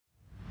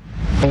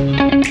If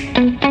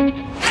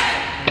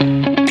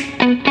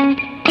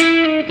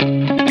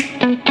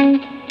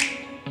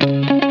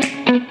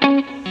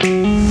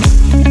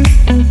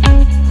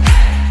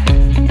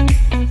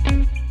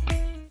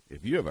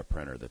you have a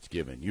printer that's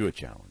given you a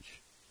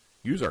challenge,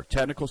 use our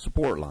technical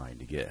support line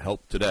to get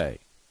help today.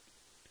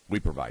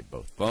 We provide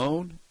both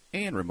phone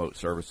and remote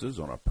services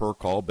on a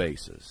per-call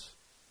basis.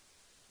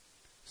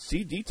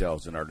 See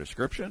details in our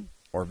description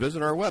or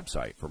visit our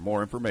website for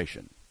more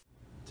information.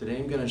 Today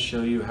I'm going to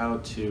show you how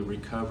to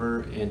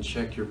recover and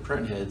check your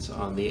print heads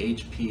on the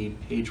HP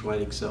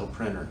Pagewide XL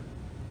printer.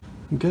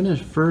 I'm going to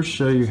first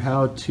show you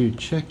how to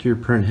check your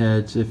print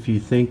heads if you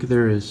think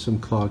there is some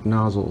clogged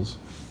nozzles.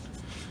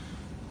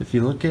 If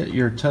you look at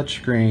your touch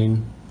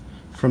screen,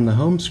 from the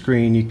home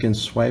screen you can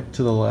swipe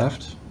to the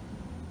left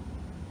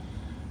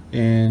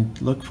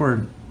and look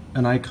for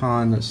an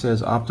icon that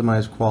says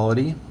optimize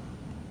quality.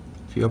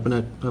 If you open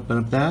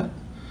up that,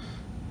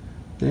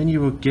 then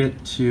you will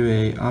get to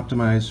a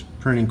optimized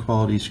printing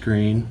quality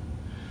screen,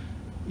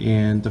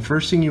 and the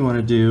first thing you want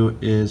to do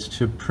is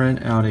to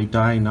print out a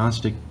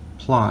diagnostic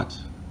plot.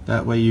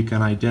 That way you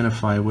can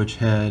identify which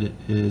head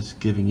is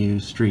giving you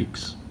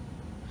streaks.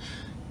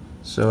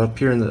 So up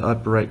here in the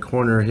upper right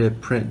corner,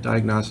 hit print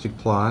diagnostic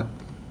plot,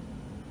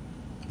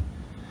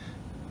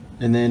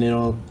 and then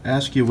it'll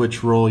ask you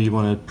which roll you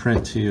want to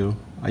print to.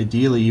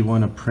 Ideally you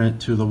want to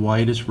print to the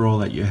widest roll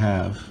that you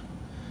have.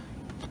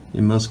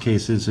 In most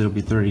cases it'll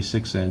be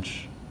 36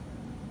 inch.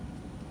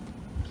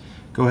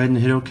 Go ahead and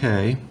hit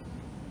OK.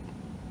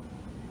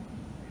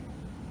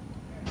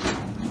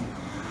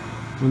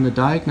 When the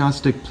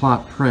diagnostic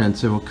plot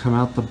prints, it will come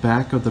out the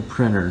back of the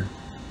printer.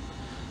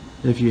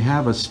 If you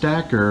have a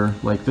stacker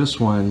like this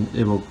one,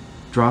 it will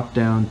drop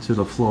down to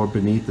the floor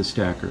beneath the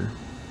stacker.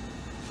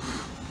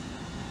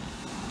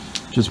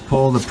 Just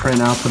pull the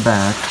print out the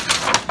back.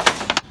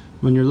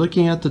 When you're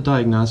looking at the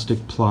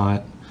diagnostic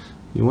plot,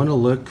 you want to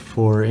look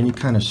for any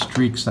kind of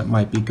streaks that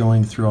might be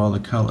going through all the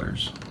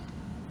colors.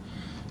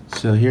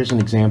 So here's an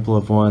example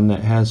of one that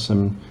has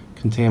some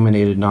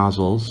contaminated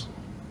nozzles.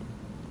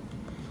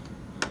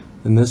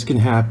 And this can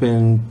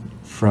happen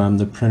from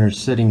the printer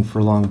sitting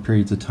for long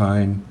periods of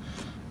time.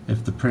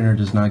 If the printer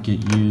does not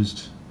get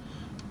used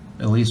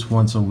at least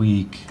once a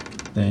week,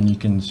 then you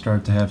can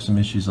start to have some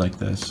issues like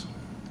this.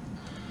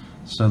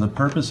 So the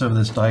purpose of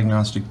this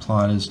diagnostic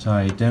plot is to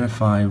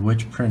identify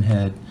which print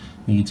head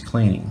needs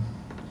cleaning.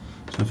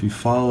 So if you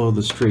follow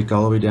the streak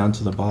all the way down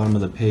to the bottom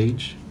of the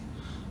page,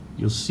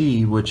 you'll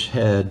see which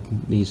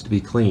head needs to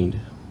be cleaned.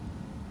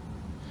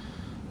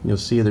 You'll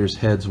see there's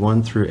heads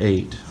 1 through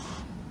 8.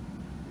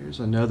 Here's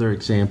another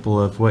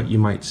example of what you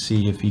might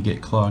see if you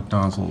get clogged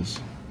nozzles.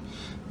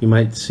 You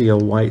might see a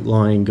white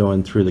line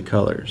going through the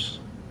colors.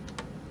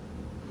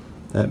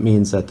 That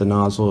means that the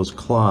nozzle is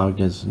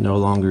clogged, is no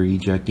longer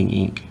ejecting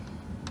ink.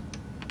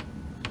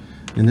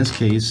 In this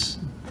case,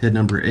 head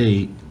number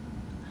 8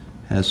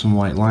 has some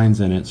white lines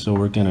in it, so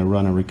we're going to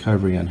run a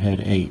recovery on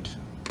head 8.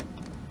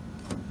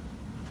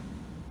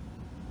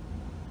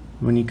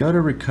 When you go to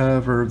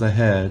recover the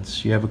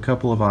heads, you have a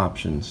couple of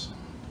options.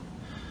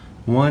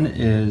 One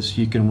is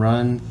you can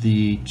run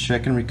the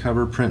check and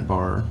recover print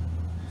bar,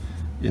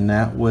 and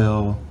that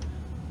will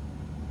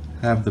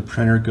have the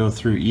printer go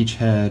through each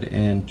head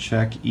and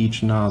check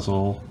each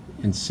nozzle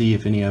and see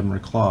if any of them are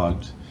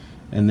clogged,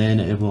 and then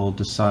it will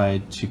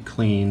decide to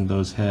clean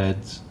those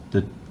heads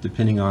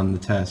depending on the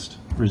test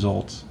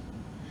results.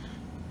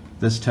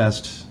 This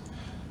test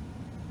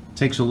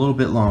takes a little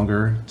bit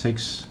longer, it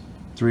takes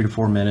 3 to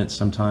 4 minutes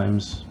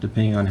sometimes,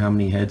 depending on how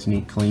many heads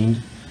need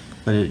cleaned,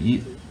 but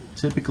it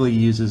typically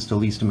uses the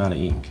least amount of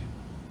ink.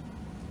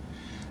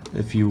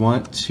 If you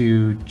want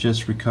to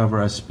just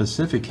recover a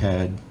specific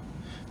head,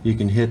 you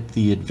can hit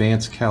the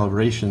advanced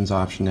calibrations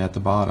option at the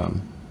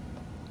bottom.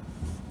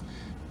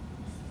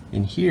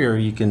 And here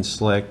you can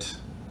select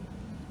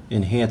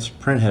enhanced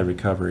printhead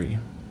recovery.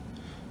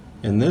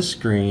 In this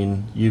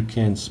screen you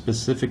can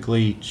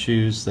specifically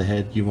choose the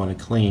head you want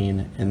to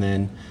clean, and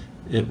then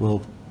it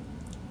will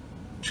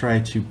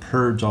try to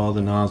purge all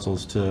the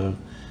nozzles to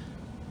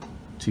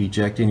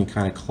eject any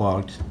kind of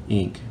clogged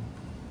ink.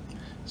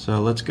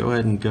 So let's go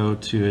ahead and go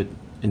to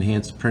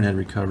enhanced printhead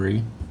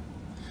recovery.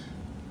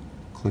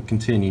 Click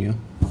continue.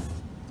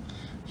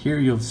 Here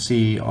you'll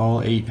see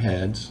all 8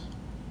 heads,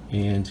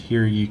 and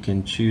here you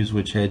can choose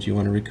which head you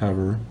want to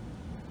recover.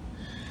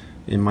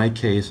 In my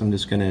case, I'm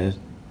just going to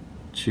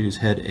choose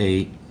head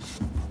 8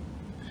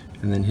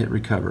 and then hit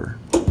recover.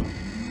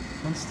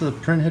 Once the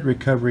printhead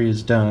recovery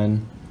is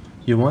done,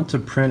 you want to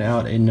print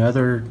out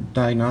another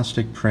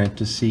diagnostic print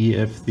to see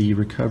if the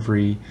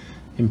recovery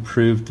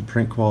improved the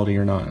print quality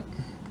or not.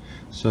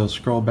 So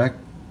scroll back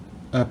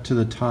up to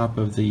the top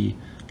of the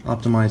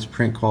optimized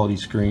print quality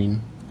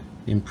screen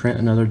and print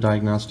another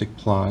diagnostic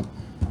plot.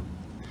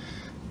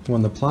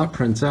 When the plot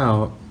prints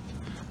out,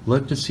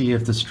 look to see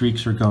if the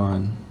streaks are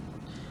gone.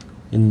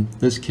 In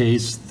this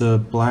case, the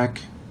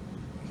black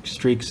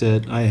streaks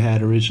that I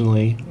had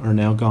originally are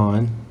now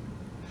gone,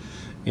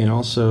 and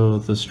also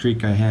the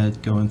streak I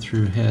had going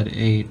through head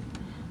 8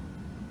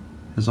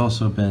 has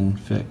also been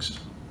fixed.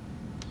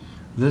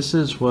 This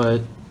is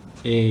what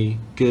a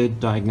good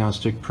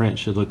diagnostic print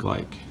should look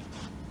like.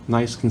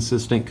 Nice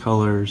consistent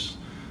colors,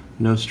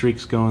 no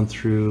streaks going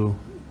through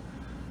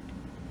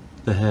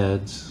the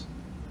heads.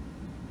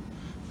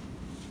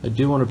 I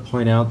do want to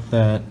point out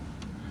that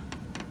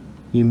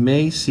you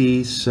may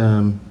see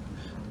some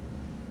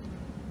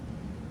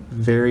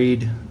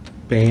varied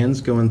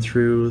bands going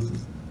through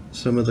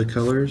some of the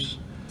colors.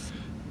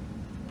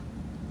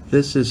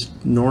 This is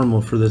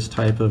normal for this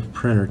type of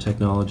printer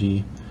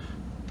technology.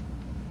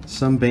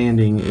 Some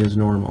banding is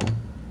normal.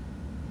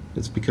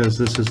 It's because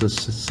this is a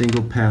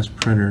single pass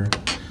printer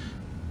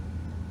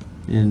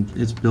and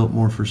it's built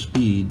more for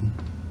speed.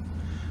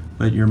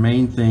 But your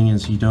main thing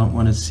is you don't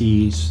want to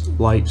see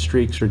light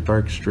streaks or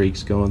dark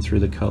streaks going through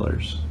the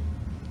colors.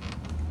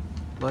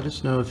 Let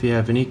us know if you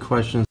have any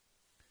questions.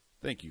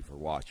 Thank you for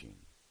watching.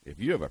 If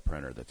you have a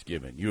printer that's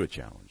given you a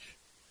challenge,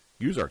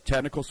 use our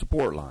technical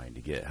support line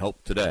to get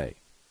help today.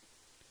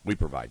 We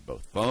provide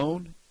both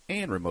phone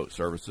and remote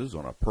services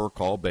on a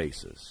per-call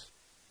basis.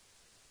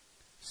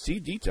 See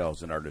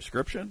details in our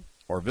description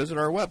or visit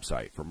our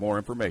website for more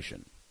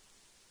information.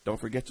 Don't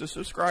forget to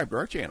subscribe to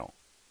our channel.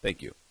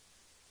 Thank you.